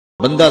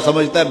بندہ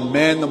سمجھتا ہے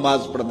میں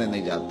نماز پڑھنے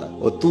نہیں جاتا،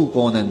 اور تو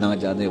کون ہے نہ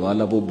جانے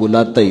والا، وہ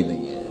بلاتا ہی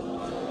نہیں ہے،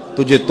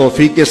 تجھے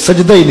توفیق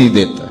سجدہ ہی نہیں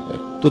دیتا ہے،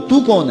 تو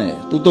کون ہے؟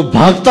 تو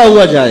بھاگتا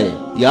ہوا جائے۔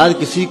 یار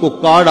کسی کو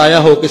کارڈ آیا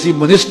ہو کسی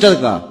منسٹر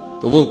کا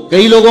تو وہ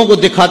کئی لوگوں کو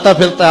دکھاتا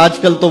پھرتا ہے، آج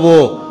کل تو وہ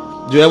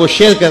جو ہے وہ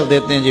شیئر کر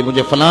دیتے ہیں، جی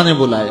مجھے فلاں نے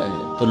بلایا ہے،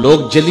 تو لوگ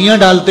جلیاں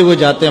ڈالتے ہوئے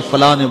جاتے ہیں،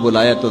 فلاں نے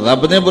بلایا، تو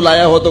رب نے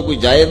بلایا ہو تو کوئی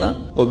جائے نا،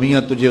 اور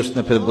میاں تجھے اس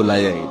نے پھر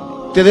بلایا ہی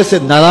نہیں۔ تیرے سے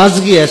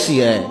ناراضگی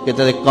ایسی ہے کہ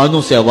تیرے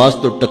کانوں سے آواز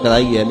تو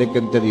ٹکرائی ہے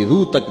لیکن تیری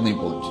روح تک نہیں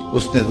پہنچی،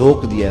 اس نے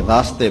روک دیا ہے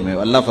راستے میں۔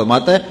 اللہ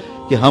فرماتا ہے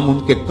کہ ہم ان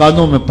کے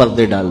کانوں میں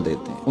پردے ڈال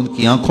دیتے ہیں، ان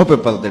کی آنکھوں پہ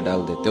پردے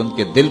ڈال دیتے ہیں، ان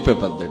کے دل پہ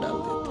پردے ڈال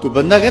دیتے ہیں۔ کوئی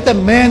بندہ کہتا ہے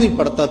میں نہیں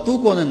پڑھتا، تو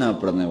کون ہے نہ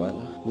پڑھنے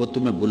والا؟ وہ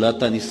تمہیں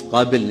بلاتا نہیں، اس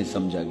قابل نہیں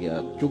سمجھا گیا،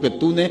 کیونکہ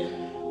تو نے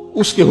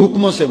اس کے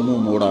حکموں سے منہ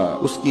موڑا،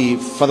 اس کی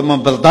فرما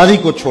برداری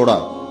کو چھوڑا،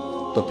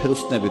 تو پھر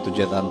اس نے بھی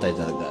تجھے راندہ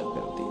درگاہ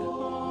کر دیا،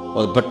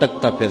 اور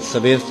بھٹکتا پھر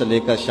سویر سے لے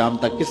کر شام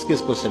تک کس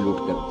کس کو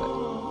سلوٹ کرتا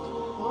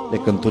ہے،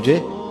 لیکن تجھے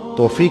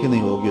توفیق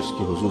نہیں ہوگی اس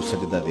کی حضور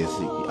سجدہ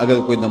ریزی کی۔ اگر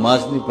کوئی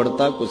نماز نہیں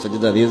پڑھتا، کوئی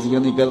سجدہ ریزیاں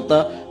نہیں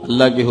کرتا،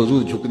 اللہ کے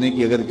حضور جھکنے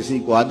کی اگر کسی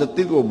کو عادت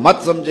تھی تو وہ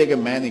مت سمجھے کہ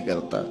میں نہیں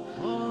کرتا۔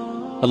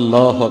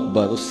 اللہ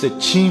اکبر، اس سے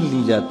چھین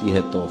لی جاتی ہے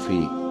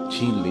توفیق،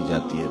 چھین لی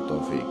جاتی ہے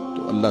توفیق۔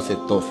 تو اللہ سے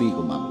توفیق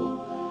مانگو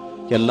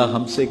کہ اللہ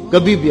ہم سے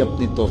کبھی بھی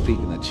اپنی توفیق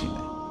نہ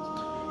چھینے،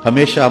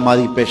 ہمیشہ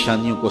ہماری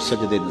پیشانیوں کو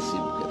سجدے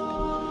نصیب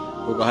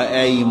کرے۔ وہ کہا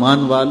اے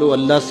ایمان والو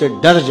اللہ سے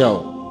ڈر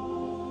جاؤ،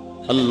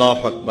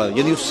 اللہ اکبر،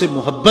 یعنی اس سے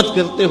محبت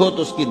کرتے ہو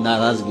تو اس کی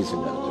ناراضگی سے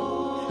ڈر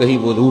جاؤ، کہیں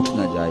وہ روٹھ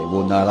نہ جائے،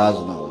 وہ ناراض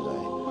نہ ہو جائے۔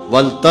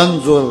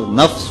 وَلْتَنْظُرْ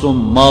نَفْسٌ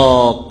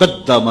مَا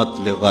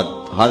قَدَّمَتْ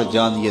لِغَدٍ، ہر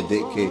جان یہ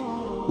دیکھے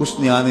اس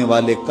نے آنے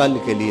والے کل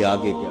کے لیے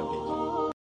آگے کیا